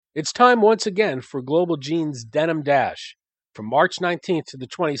It's time once again for Global Gene's Denim Dash. From March 19th to the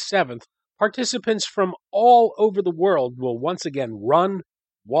 27th, participants from all over the world will once again run,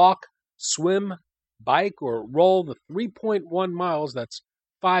 walk, swim, bike, or roll the 3.1 miles, that's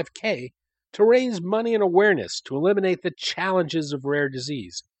 5K, to raise money and awareness to eliminate the challenges of rare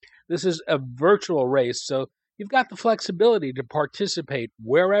disease. This is a virtual race, so you've got the flexibility to participate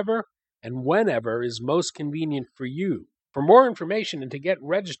wherever and whenever is most convenient for you. For more information and to get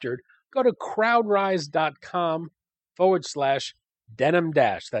registered, go to crowdrise.com/denim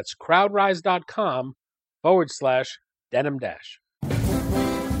dash. That's crowdrise.com/denim dash.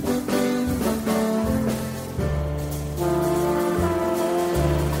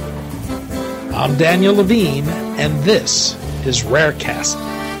 I'm Daniel Levine, and this is Rarecast.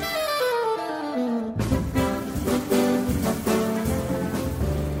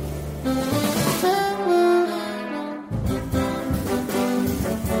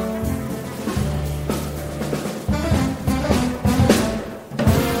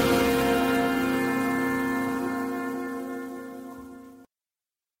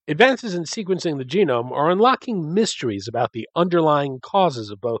 Advances in sequencing the genome are unlocking mysteries about the underlying causes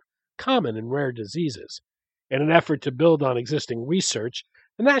of both common and rare diseases. In an effort to build on existing research,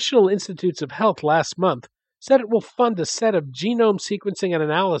 the National Institutes of Health last month said it will fund a set of genome sequencing and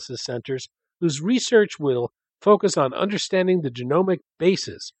analysis centers whose research will focus on understanding the genomic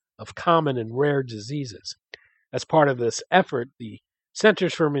basis of common and rare diseases. As part of this effort, the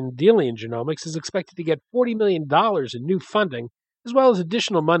Centers for Mendelian Genomics is expected to get $40 million in new funding, as well as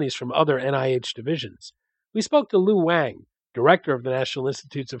additional monies from other NIH divisions. We spoke to Lu Wang, director of the National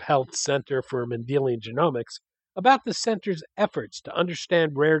Institutes of Health Center for Mendelian Genomics, about the center's efforts to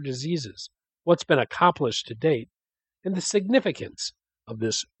understand rare diseases, what's been accomplished to date, and the significance of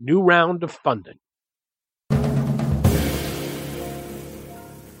this new round of funding.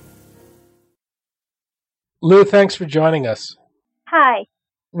 Lu, thanks for joining us. Hi.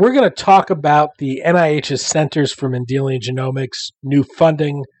 We're going to talk about the NIH's Centers for Mendelian Genomics, new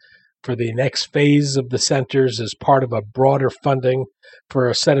funding for the next phase of the centers as part of a broader funding for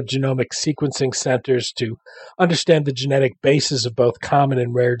a set of genomic sequencing centers to understand the genetic basis of both common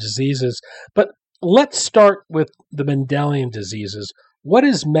and rare diseases. But let's start with the Mendelian diseases. What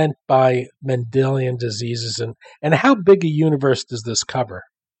is meant by Mendelian diseases, and how big a universe does this cover?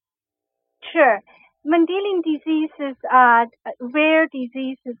 Sure. Mendelian diseases are rare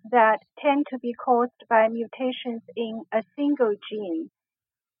diseases that tend to be caused by mutations in a single gene.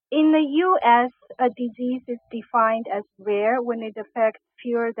 In the U.S., a disease is defined as rare when it affects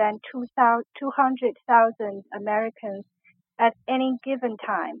fewer than 200,000 Americans at any given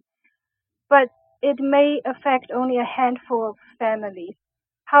time, but it may affect only a handful of families.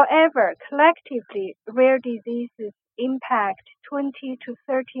 However, collectively, rare diseases impact 20 to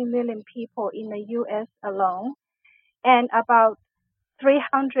 30 million people in the U.S. alone and about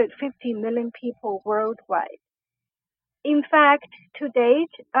 350 million people worldwide. In fact, to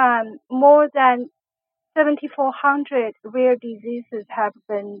date, more than 7,400 rare diseases have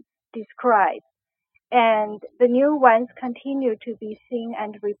been described, and the new ones continue to be seen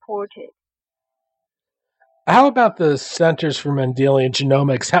and reported. How about the Centers for Mendelian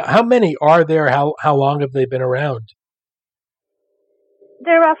Genomics? How many are there? How long have they been around?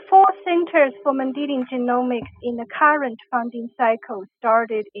 There are 4 Centers for Mendelian Genomics in the current funding cycle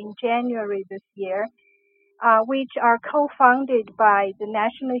started in January this year, which are co-funded by the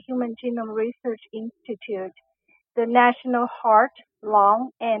National Human Genome Research Institute, the National Heart,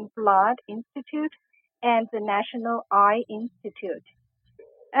 Lung, and Blood Institute, and the National Eye Institute.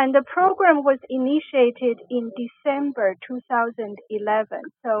 And the program was initiated in December 2011,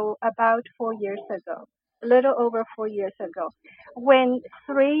 so about 4 years ago, a little over 4 years ago, when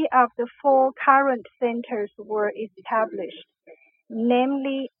 3 of the 4 current centers were established,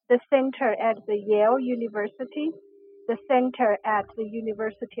 namely the center at the Yale University, the center at the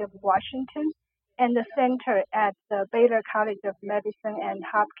University of Washington, and the center at the Baylor College of Medicine and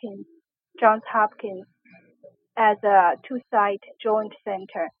Johns Hopkins as a 2-site joint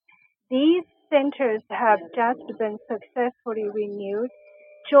center. These centers have just been successfully renewed,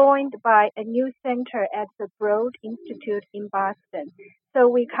 joined by a new center at the Broad Institute in Boston. So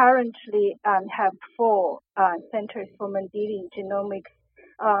we currently have 4 Centers for Mendelian Genomics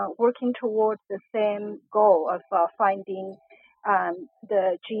working towards the same goal of finding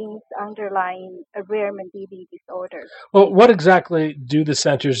the genes underlying rare Mendelian disorders. Well, what exactly do the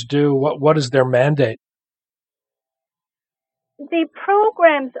centers do? What is their mandate? The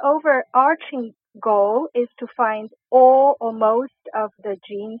program's overarching goal is to find all or most of the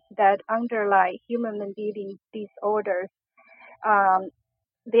genes that underlie human Mendelian disorders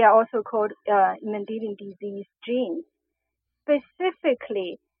They are also called Mendelian disease genes.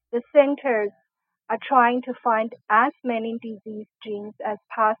 Specifically, the centers are trying to find as many disease genes as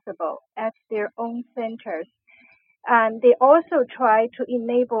possible at their own centers. And they also try to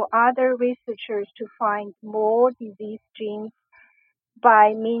enable other researchers to find more disease genes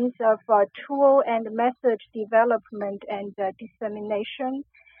by means of tool and method development and dissemination,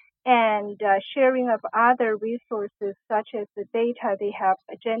 and sharing of other resources such as the data they have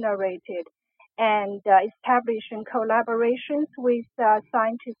generated, and establishing collaborations with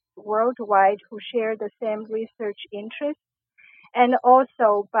scientists worldwide who share the same research interests, and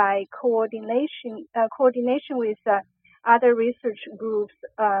also by coordination with other research groups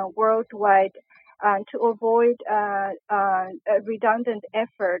worldwide to avoid redundant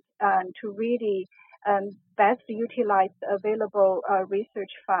effort to really best utilize available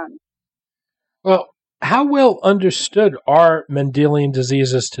research funds. Well, how well understood are Mendelian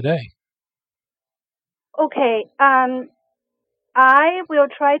diseases today? Okay, I will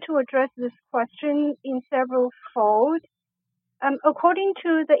try to address this question in several folds. According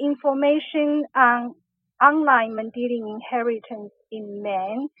to the information on online Mendelian inheritance in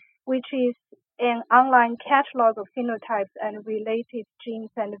man, which is an online catalog of phenotypes and related genes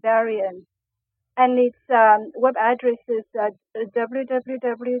and variants, and its web address is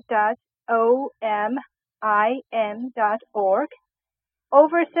www.omim.org.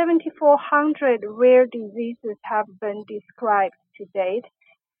 Over 7,400 rare diseases have been described to date,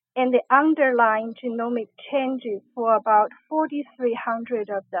 and the underlying genomic changes for about 4,300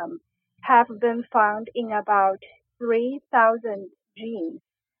 of them have been found in about 3,000 genes.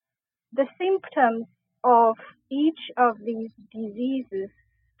 The symptoms of each of these diseases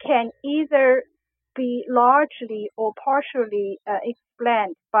can either be largely or partially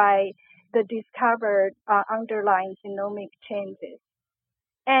explained by the discovered underlying genomic changes.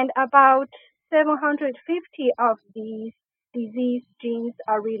 And about 750 of these disease genes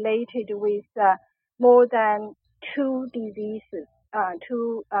are related with more than two diseases,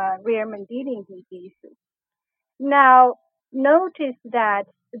 two rare Mendelian diseases. Now, notice that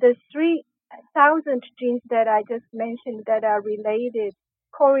the 3,000 genes that I just mentioned that are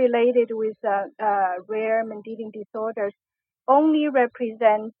correlated with rare Mendelian disorders only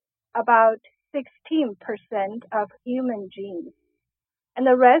represent about 16% of human genes. And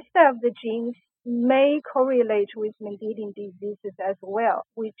the rest of the genes may correlate with Mendelian diseases as well,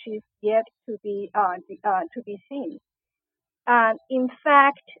 which is yet to be seen. In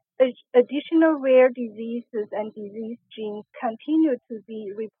fact, additional rare diseases and disease genes continue to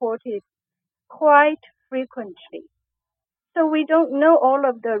be reported quite frequently. So we don't know all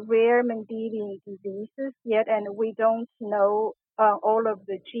of the rare Mendelian diseases yet, and we don't know all of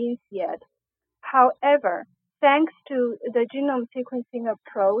the genes yet. However, thanks to the genome sequencing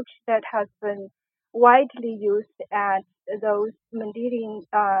approach that has been widely used at those Mendelian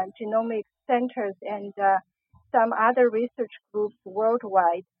genomic centers and some other research groups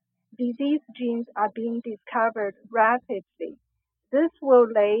worldwide, disease genes are being discovered rapidly. This will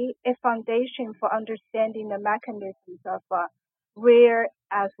lay a foundation for understanding the mechanisms of rare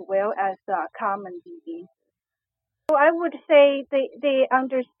as well as common disease. So I would say the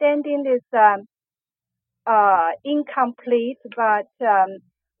understanding is incomplete, but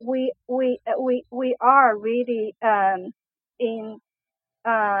we are really in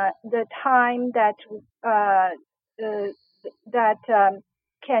the time that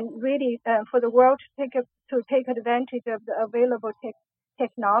can really for the world to take advantage of the available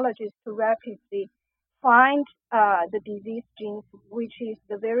technologies to rapidly find the disease genes, which is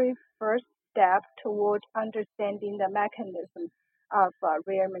the very first step toward understanding the mechanism of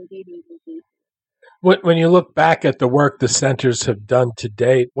rare Mendelian disease. When you look back at the work the centers have done to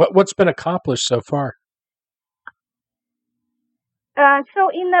date, what's been accomplished so far? So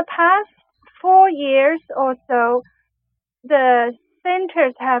in the past 4 years or so, the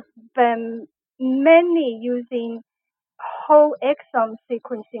centers have been mainly using whole exome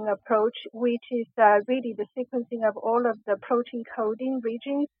sequencing approach, which is really the sequencing of all of the protein coding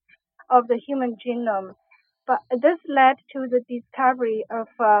regions of the human genome. But this led to the discovery of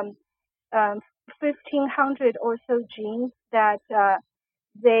 1,500 or so genes that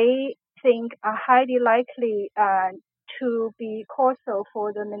they think are highly likely to be causal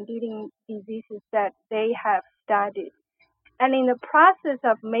for the Mendelian diseases that they have studied. And in the process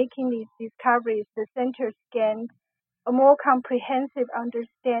of making these discoveries, the centers gained a more comprehensive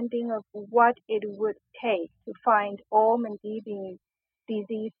understanding of what it would take to find all Mendelian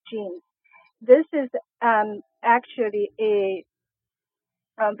disease genes. This is actually a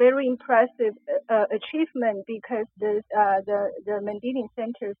very impressive achievement, because the Mendelian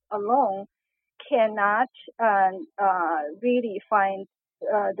centers alone cannot really find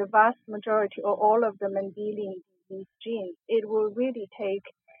the vast majority or all of the Mendelian disease genes. It will really take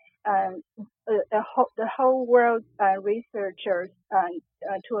the whole world researchers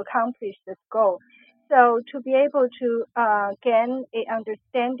to accomplish this goal. So to be able to gain an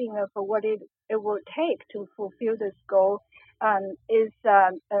understanding of what it will take to fulfill this goal is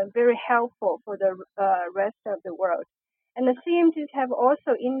very helpful for the rest of the world. And the CMGs have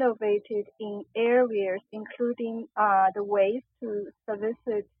also innovated in areas including the ways to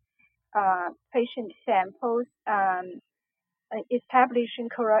solicit patient samples, establishing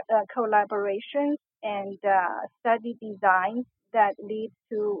collaborations and study designs that lead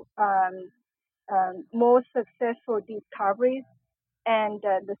to more successful discoveries, and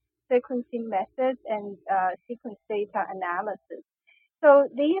the sequencing methods and sequence data analysis. So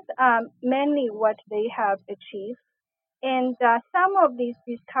these are mainly what they have achieved. And some of these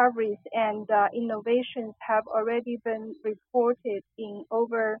discoveries and innovations have already been reported in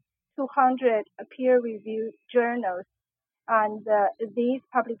over 200 peer-reviewed journals. And these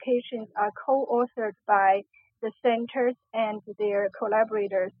publications are co-authored by the centers and their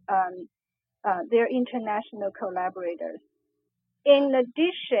collaborators, their international collaborators. In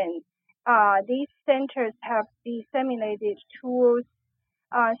addition, these centers have disseminated tools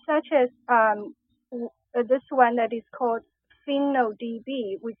such as this one that is called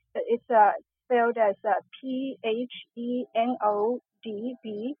PhenoDB, which is spelled as PHENODB,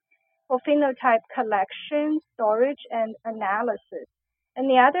 for phenotype collection, storage, and analysis. And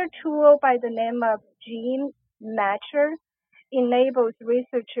the other tool by the name of Gene Matcher enables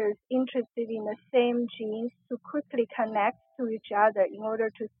researchers interested in the same genes to quickly connect to each other in order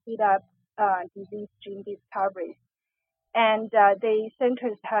to speed up disease gene discoveries. And the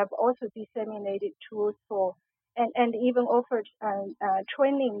centers have also disseminated tools for and even offered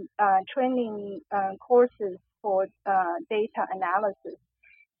training courses for data analysis.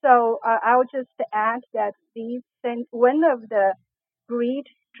 So I'll just add that one of the great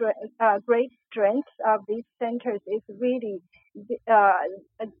strengths of these centers is really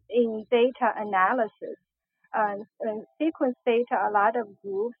in data analysis. Sequence data, a lot of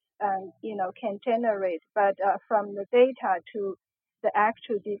groups can generate, but from the data to the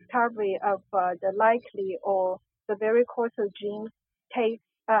actual discovery of the likely or the very causal genes takes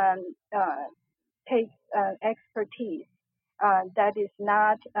expertise that is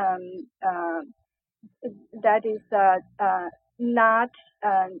not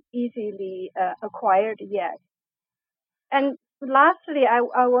easily acquired yet. And lastly, I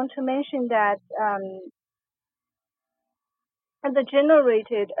want to mention that the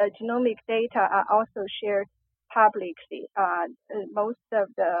generated genomic data are also shared publicly. Most of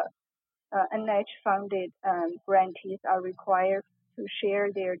the NIH-funded grantees are required to share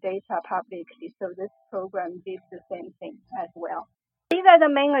their data publicly, so this program did the same thing as well. These are the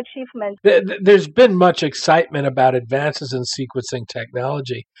main achievements. There's been much excitement about advances in sequencing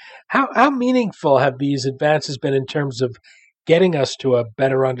technology. How meaningful have these advances been in terms of getting us to a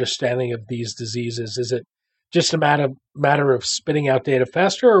better understanding of these diseases? Is it just a matter of spitting out data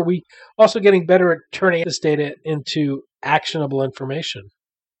faster, or are we also getting better at turning this data into actionable information?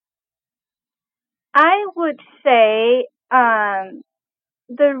 I would say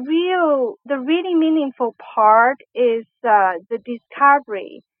the really meaningful part is the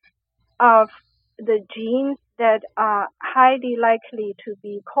discovery of the genes that are highly likely to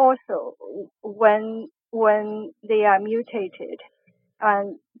be causal when they are mutated.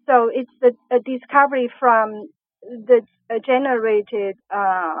 So it's a discovery from the generated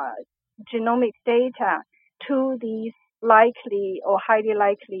genomic data to these likely or highly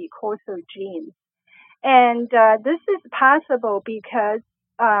likely causal genes. And this is possible because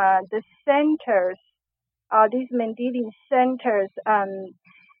the centers, these Mendelian centers,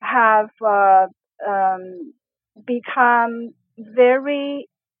 have become very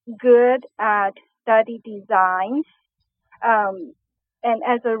good at study designs. And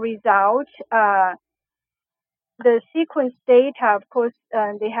as a result, the sequence data, of course,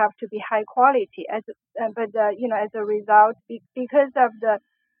 they have to be high quality. As a result, because of the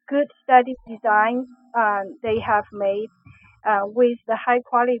good study designs they have made with the high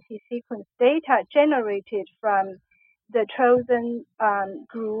quality sequence data generated from the chosen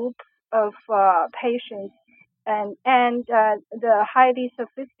group of patients, and the highly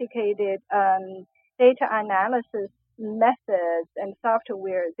sophisticated data analysis methods and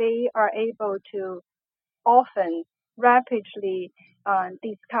software, they are able to often rapidly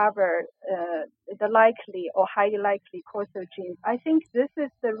discover the likely or highly likely causal genes. I think this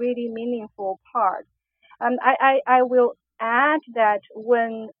is the really meaningful part. I will add that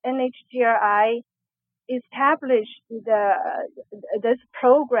when NHGRI established this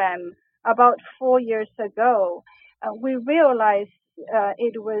program about 4 years ago, we realized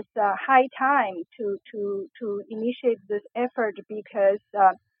it was high time to initiate this effort because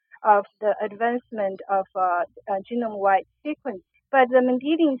of the advancement of genome-wide sequencing. But the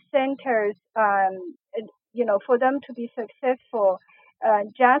Mendelian centers, for them to be successful,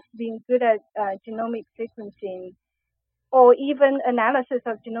 just being good at genomic sequencing or even analysis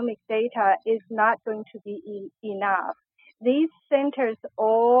of genomic data is not going to be enough. These centers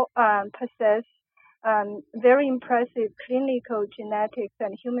all possess very impressive clinical genetics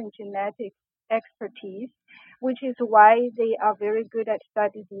and human genetics expertise, which is why they are very good at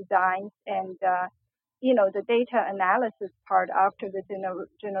study designs and the data analysis part after the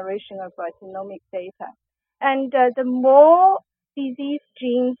generation of genomic data. And the more disease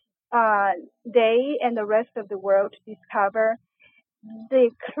genes they and the rest of the world discover, the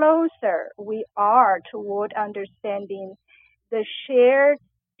closer we are toward understanding the shared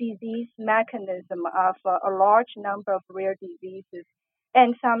disease mechanism of a large number of rare diseases,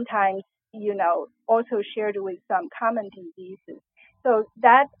 and sometimes, also shared with some common diseases. So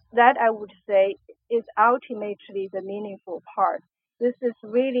that I would say is ultimately the meaningful part. This is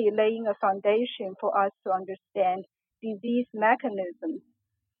really laying a foundation for us to understand disease mechanisms.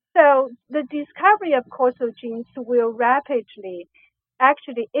 So the discovery of causal genes will rapidly,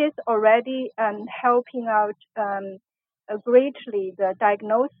 actually is already helping out greatly the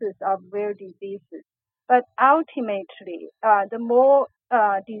diagnosis of rare diseases. But ultimately, the more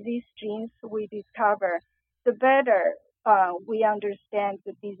disease genes we discover, the better we understand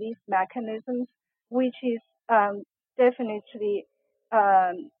the disease mechanisms, which is definitely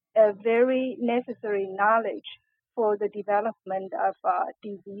a very necessary knowledge for the development of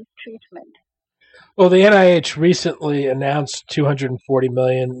disease treatment. Well, the NIH recently announced $240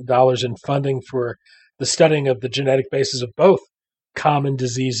 million in funding for the studying of the genetic basis of both common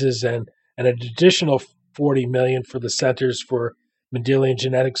diseases and an additional $40 million for the Centers for Mendelian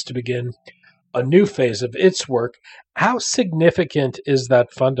Genetics to begin a new phase of its work. How significant is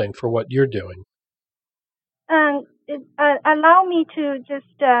that funding for what you're doing? Allow me to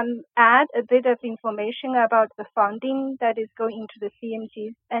just add a bit of information about the funding that is going into the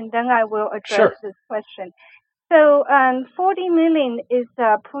CMGs, and then I will address this question. So 40 million is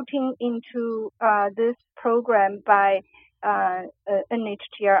putting into this program by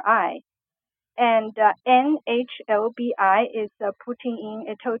NHGRI. And NHLBI is putting in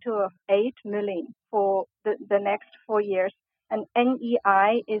a total of 8 million for the next 4 years, and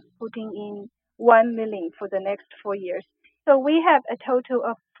NEI is putting in 1 million for the next 4 years. So we have a total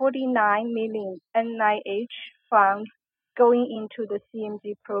of 49 million NIH funds going into the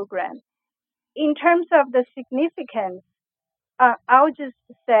CMG program. In terms of the significance, I'll just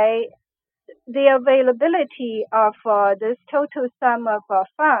say the availability of this total sum of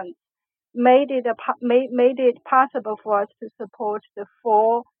funds made it possible for us to support the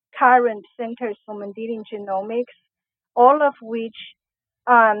 4 current Centers for Mendelian Genomics, all of which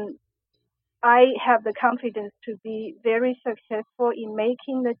I have the confidence to be very successful in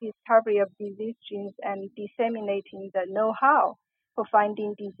making the discovery of disease genes and disseminating the know-how for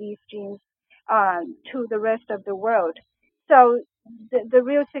finding disease genes to the rest of the world. So the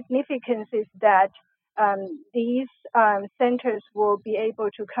real significance is that these centers will be able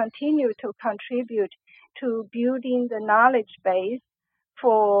to continue to contribute to building the knowledge base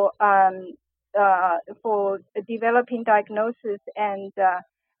for developing diagnosis and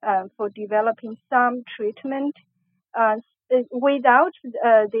for developing some treatment. Without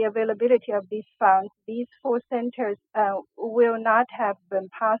the availability of these funds, these 4 centers will not have been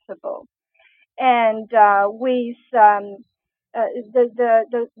possible. And with the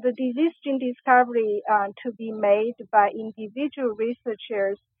disease gene discovery to be made by individual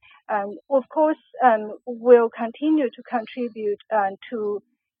researchers, of course, will continue to contribute to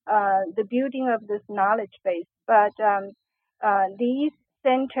the building of this knowledge base. But these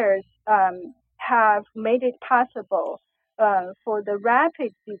centers have made it possible for the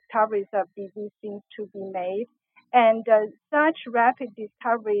rapid discoveries of disease genes to be made. And such rapid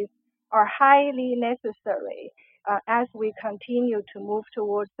discoveries are highly necessary as we continue to move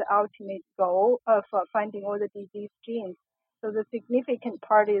towards the ultimate goal of finding all the disease genes. So the significant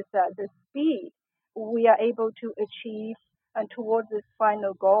part is the speed we are able to achieve towards this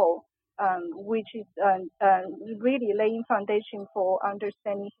final goal, which is really laying foundation for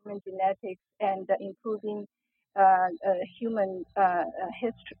understanding human genetics and improving human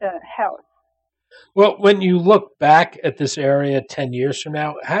health. Well, when you look back at this area 10 years from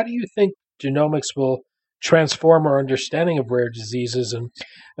now, how do you think genomics will transform our understanding of rare diseases, and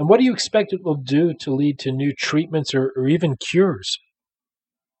what do you expect it will do to lead to new treatments or even cures?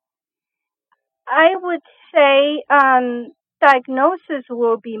 I would say diagnosis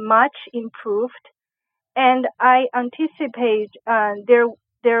will be much improved, and I anticipate there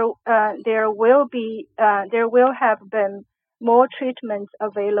will have been more treatments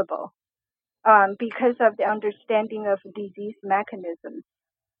available because of the understanding of disease mechanisms.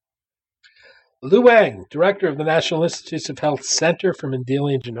 Lu Wang, Director of the National Institutes of Health Center for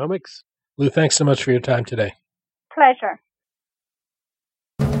Mendelian Genomics. Lu, thanks so much for your time today. Pleasure.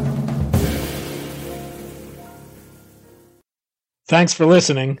 Thanks for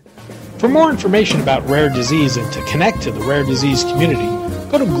listening. For more information about rare disease and to connect to the rare disease community,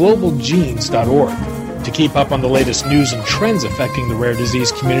 go to globalgenes.org. To keep up on the latest news and trends affecting the rare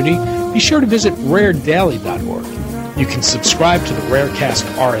disease community, be sure to visit raredaily.org. You can subscribe to the Rarecast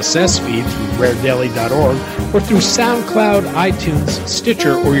RSS feed through raredaily.org or through SoundCloud, iTunes,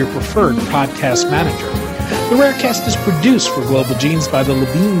 Stitcher, or your preferred podcast manager. The Rarecast is produced for Global Genes by the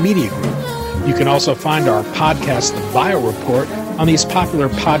Levine Media Group. You can also find our podcast, The Bio Report, on these popular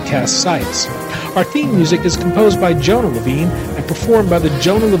podcast sites. Our theme music is composed by Jonah Levine and performed by the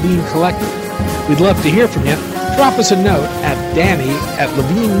Jonah Levine Collective. We'd love to hear from you. Drop us a note at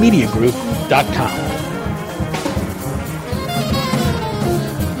danny@levinemediagroup.com.